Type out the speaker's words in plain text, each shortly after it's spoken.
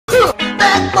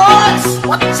bad boys,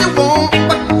 what you want,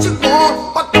 what you want,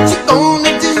 what you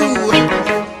gonna do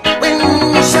when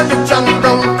Chevy John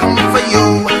don't come for you?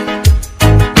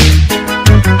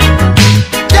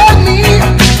 Tell me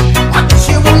what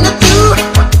you wanna do,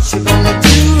 what you gonna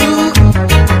do?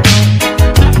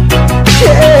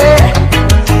 Yeah,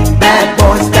 bad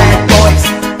boys,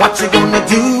 what you gonna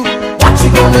do? What you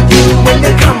gonna do when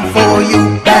they come for you?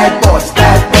 Bad boys,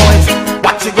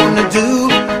 what you gonna do?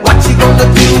 What you gonna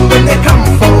do when they come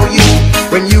for you?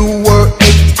 When you were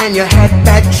 8 and you had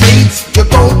bad traits, you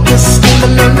go to school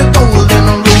and learn the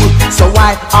golden rule. So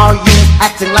why are you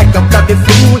acting like a bloody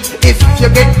fool? If you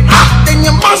get hot, then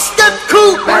you must get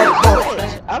cool. Bad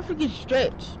boy. I forget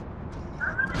stretch.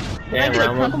 Damn,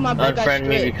 Ramos, unfriend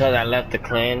me because I left the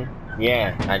clan?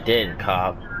 Yeah, I did,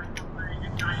 cop.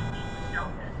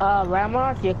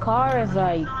 Ramos, your car is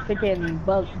like freaking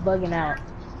bugging out.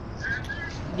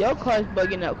 Your car's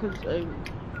bugging out cause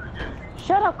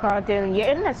shut up, Carlton. Your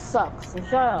internet sucks. So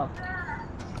shut up.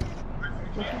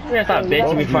 You gotta stop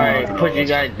bitching before I put you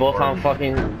guys both on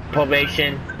fucking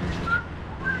probation.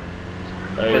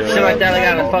 But shit like that, I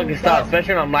gotta fucking stop,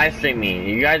 especially when I'm live streaming.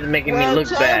 You guys are making me look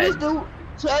bad.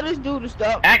 Tell this dude to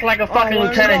stop. Act like a fucking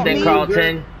lieutenant then,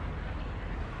 Carlton.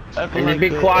 And just be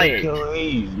quiet.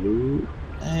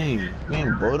 Hey,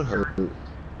 man, butt hurt.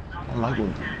 I don't like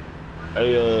when.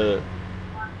 Hey,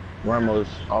 Ramos,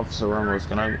 Officer Ramos,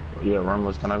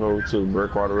 Ramos, can I go to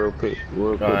Breakwater real quick,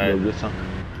 go get something?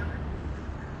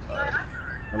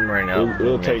 I'm right now.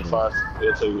 It'll take a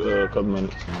couple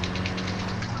minutes.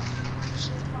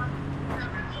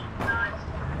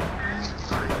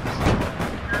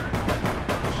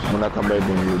 When I come back,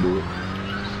 then we'll do it.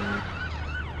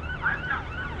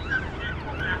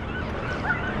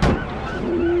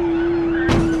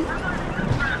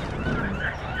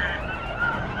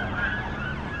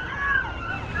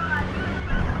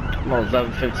 I'm on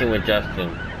 11:15 with Justin.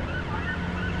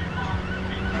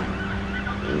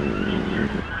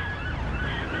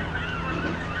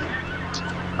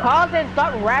 Carlton,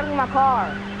 stop ramming my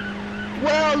car.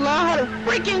 Well, learn how to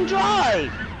freaking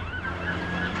drive.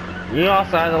 You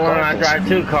also have to learn how to drive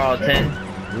too, Carlton.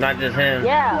 Not just him.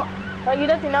 Yeah, but you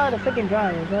don't know how to freaking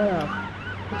drive.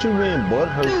 What you mean, butt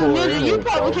hurt? Dude, nigga, you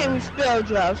probably can't even spell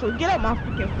drive, so get out my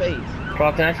freaking face.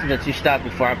 Carlton, I should let you stop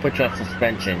before I put you on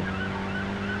suspension.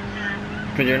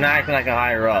 Cause you're not acting like a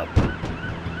higher up.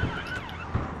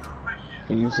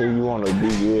 You say you want to do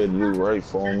good, do right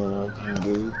for him and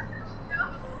everything, dude.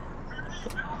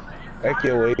 Act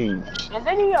your age.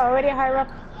 Isn't he already higher up?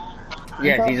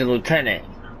 Yes, he's a lieutenant.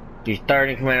 He's third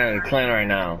in command of the clan right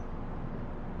now.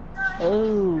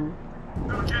 Ooh.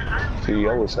 See,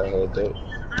 I wish I had that.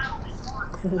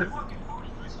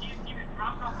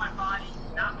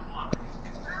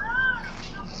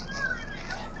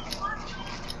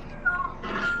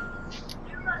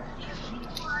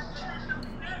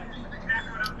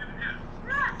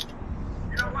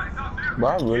 But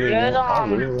I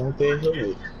really want that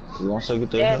hood. Once I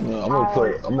get that hood, I'm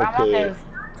gonna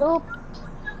put.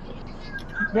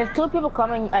 There's two people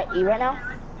coming at E right now.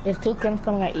 There's two Kims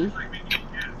coming at E.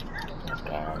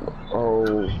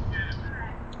 Oh.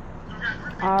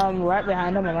 Right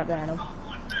behind him. I'm right behind him.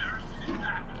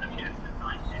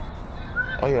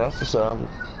 Oh yeah, that's the sound.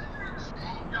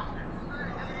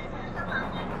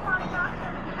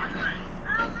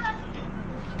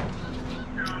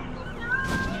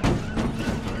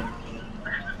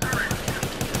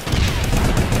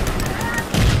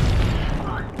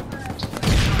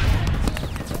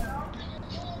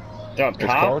 Up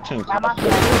top?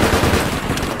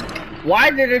 Why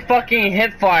did it fucking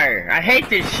hit fire? I hate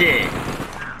this shit.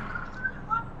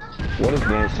 What is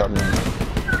GameStop name?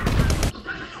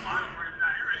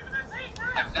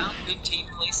 I found 15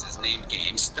 places named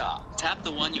GameStop. Tap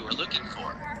the one you were looking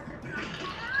for.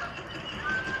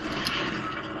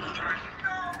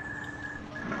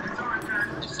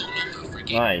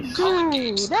 Nice.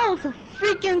 Dude, that was a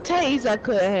freaking tase I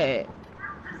could have had.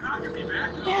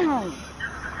 Damn.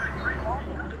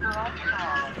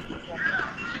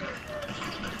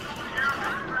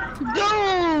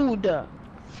 Dude!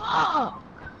 Fuck!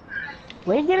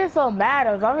 Why are you getting so mad?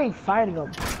 I was already fighting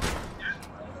him.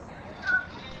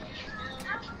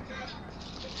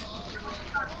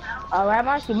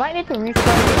 Ramos, you might need to restart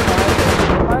your car.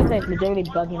 The car is like literally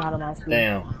bugging out of my screen.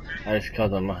 Damn. I just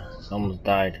cause I almost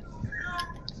died.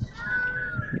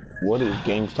 What is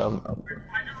GameStop?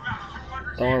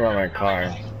 Don't worry about my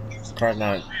car. This car's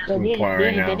not important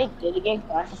right now. Did it get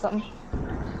crashed or something?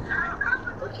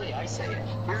 Okay, I say it.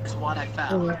 Here's what I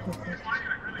found.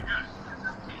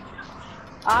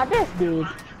 This dude.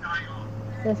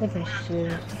 This is a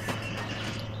shit.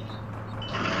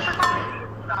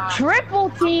 Triple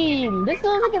team! This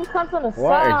looks like it comes on the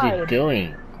What side. is he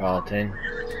doing, Carlton?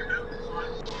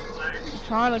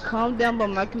 Trying to calm down, but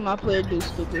making my player do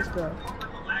stupid stuff.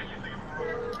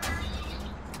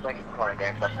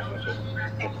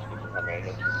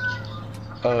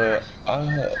 I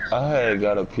had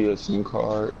got a PSN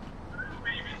card.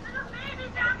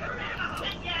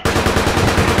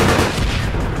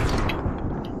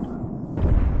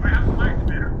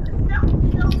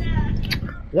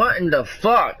 What in the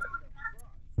fuck?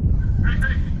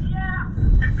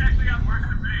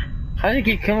 How do you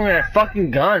keep coming with that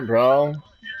fucking gun, bro?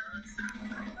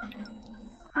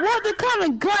 What the kind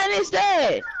of gun is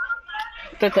that?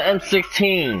 That's the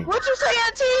M16. What you say,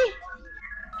 Auntie?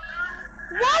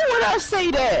 Why would I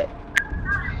say that?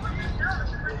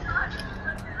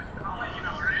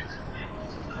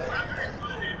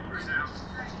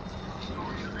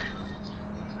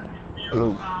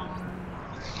 Hello.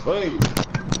 Hey.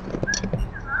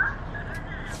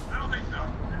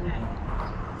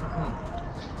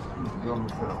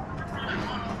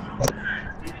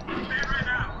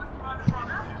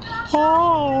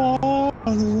 Oh,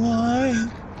 why?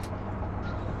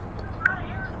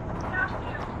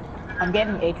 I'm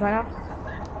getting H right now.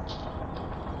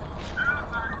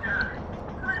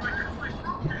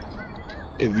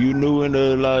 If you new in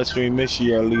the live stream, make sure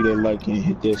y'all leave that like and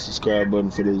hit that subscribe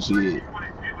button for this shit.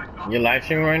 You live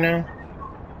streaming right now?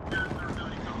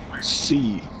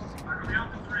 See.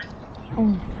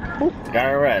 Got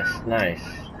a rest. Nice.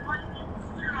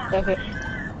 Okay.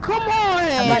 Come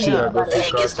on! Make sure y'all go Hey,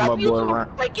 subscribe to stop my you boy from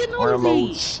freaking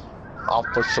Ramos.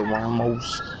 Officer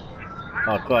Ramos.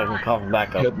 Oh, cool. I can come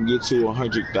back up. Help him get to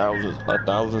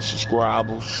 1,000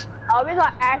 subscribers. Oh, we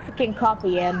got African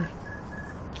copy in.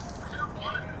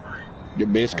 The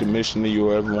best commissioner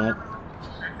you ever want.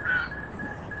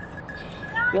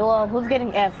 Yo, who's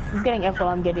getting F? Who's getting F while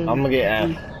I'm getting I'm gonna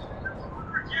get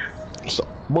F. So,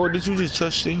 boy, did you just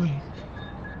touch me?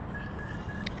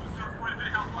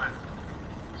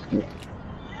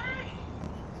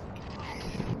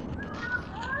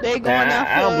 They going out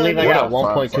for... I don't believe I got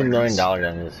What up, $1.2 million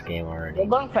in this game already. They're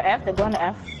going for F. They're going to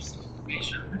F.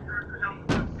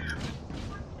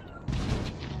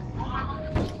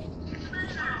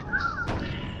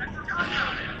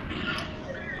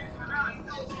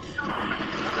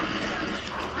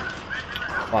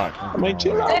 Fuck. I mean,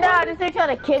 chill out. They're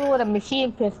trying to kill me with a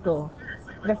machine pistol.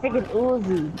 The freaking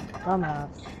Uzi. Dumbass.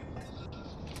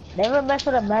 Never mess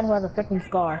with a man who has a freaking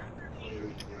scar.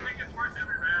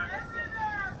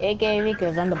 AKA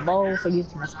because I'm the bowl for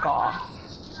using a scar.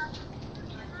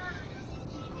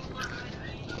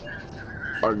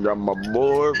 I got my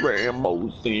boy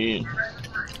Ramos in.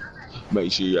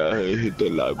 Make sure y'all hit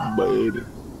that like button.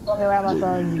 Okay, Ramos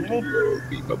on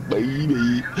Be my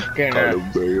baby. Getting Call that.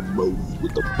 him Ramos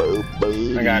with the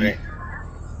bubble. I got it.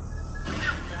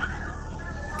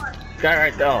 Got it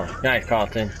right there. Oh, nice,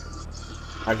 Carlton.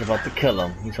 I was about to kill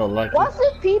him. He's so lucky. What's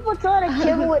the people trying to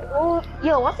kill me with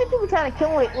what's the people trying to kill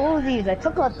me with Uzis? I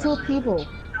took out 2 people.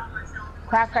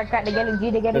 Crack, they're getting G,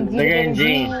 they're getting G, They're getting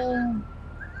G.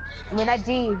 I mean, not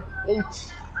G, H.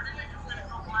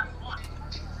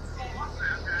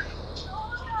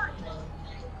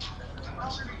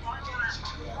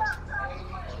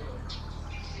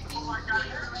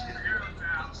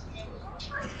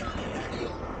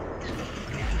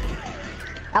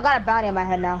 I got a bounty on my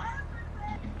head now.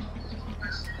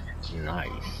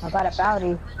 Nice. I got a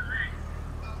bounty.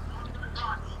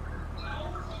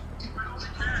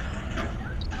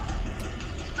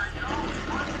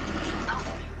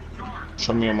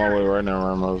 Show me on my way right now,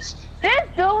 Ramos. This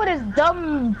dude with his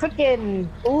dumb freaking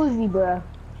Uzi, bro.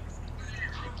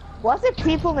 What's the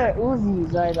people with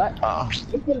Uzis? Like,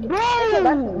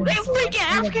 Bro, they freaking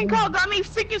African call got me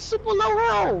freaking super low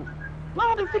health. Why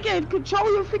don't they freaking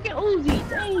control your freaking Uzi?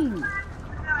 Dang.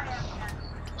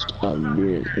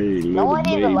 Hey, no one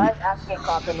baby. even likes African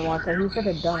cop anymore, so he's such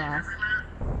a dumbass.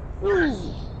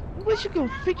 Ooh, I wish you could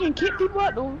freaking kick people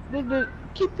out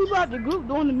kick people out the group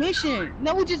doing the mission.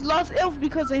 Now we just lost Elf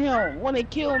because of him when they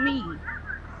killed me.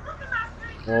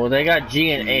 Well, they got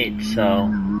G and H,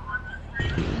 so.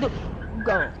 Look,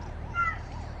 go.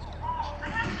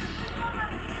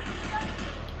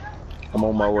 I'm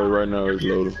on my way right now, it's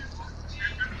loaded.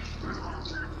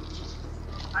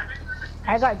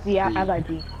 I got G, I got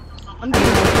G. I'm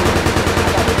getting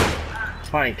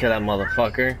Fine, kill that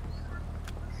motherfucker.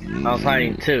 I was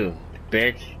hiding too,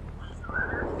 bitch.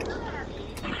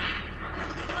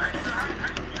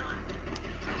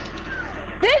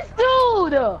 This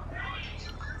dude!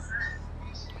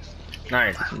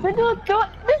 Nice.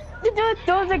 The dude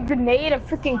throws a grenade and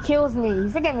freaking kills me.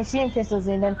 He's freaking machine pistols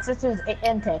and then switches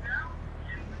intake.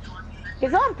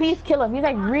 His own piece kill him. He's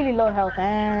like really low health.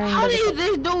 And how did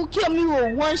this dude kill me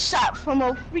with one shot from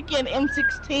a freaking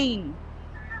M16?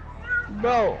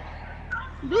 Bro,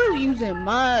 dude using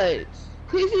mods.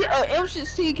 Cause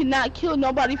M16 cannot kill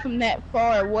nobody from that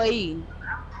far away.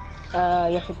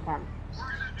 Yes it can.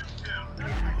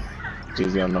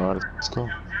 Just gotta know how to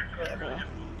score.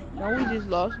 No, we just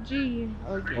lost G.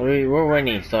 Okay. We're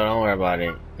winning, so don't worry about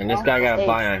it. And this guy got a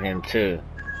buy on him too.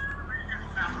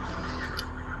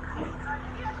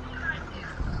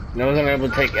 No one's gonna be able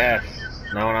to take F.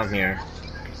 Not when I'm here.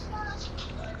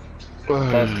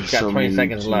 Plus, got 20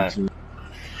 seconds left.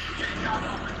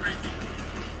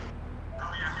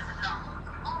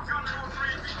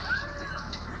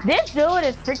 This dude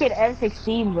is freaking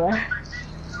M16, bro.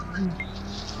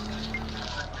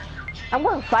 I'm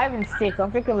going 5 and 6.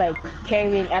 I'm freaking like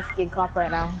carrying African cop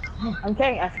right now. I'm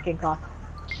carrying African cop.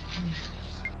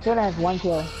 Still has 1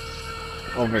 kill.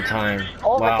 Overtime.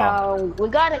 Wow. Wow. We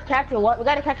gotta capture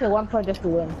one point just to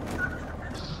win.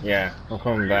 Yeah, I'm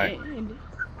coming back.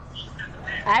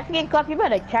 African cop, you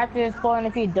better capture this point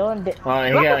if you don't. He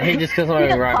just killed someone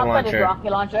with a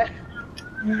rocket launcher.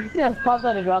 He just popped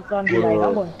out his rocket launcher. Like,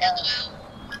 I'm going.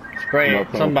 Spray it,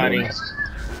 somebody.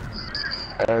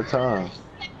 At time.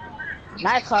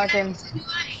 Nice, Carson.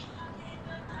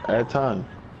 At time.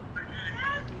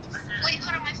 Wait,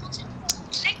 hold on, my phone's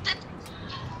connected.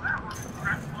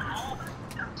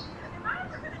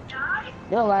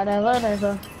 You're right,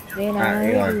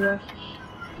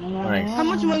 Nice. How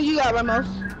much money you got, Ramos?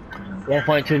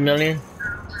 1.2 million?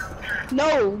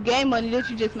 No, game money that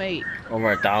you just made. Over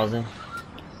 1,000.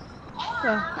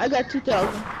 Yeah, I got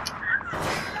 2,000.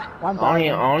 I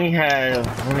only had,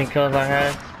 how many kills I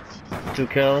had? 2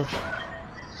 kills.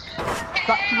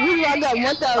 Really, I got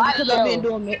 1,000 because I've been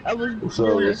doing it. I was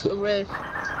doing this for rest.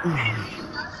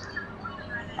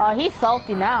 Oh, he's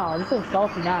salty now. This is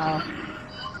salty now.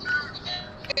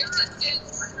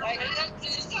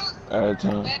 At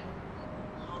time.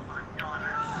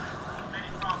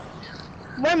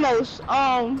 Ramos,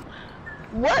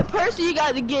 what person you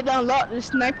got to get to unlock the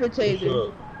sniper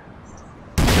taser?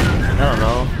 I don't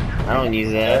know. I don't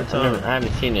use that. I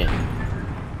haven't seen it.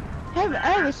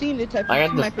 I haven't seen the type of I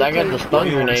got the stun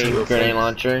grenade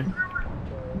launcher.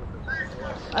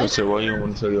 I said, why you don't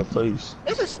want to show your face?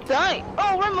 It's a stunt.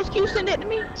 Oh, Ramos, can you send that to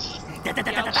me?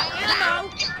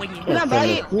 Can I buy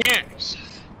it?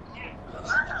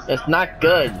 It's not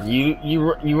good.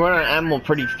 You run out of ammo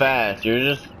pretty fast. You're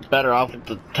just better off with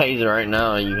the taser right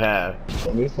now you have.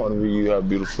 From this point of view, you have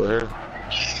beautiful hair.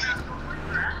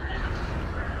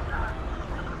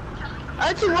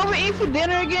 Auntie, what we eat for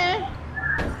dinner again?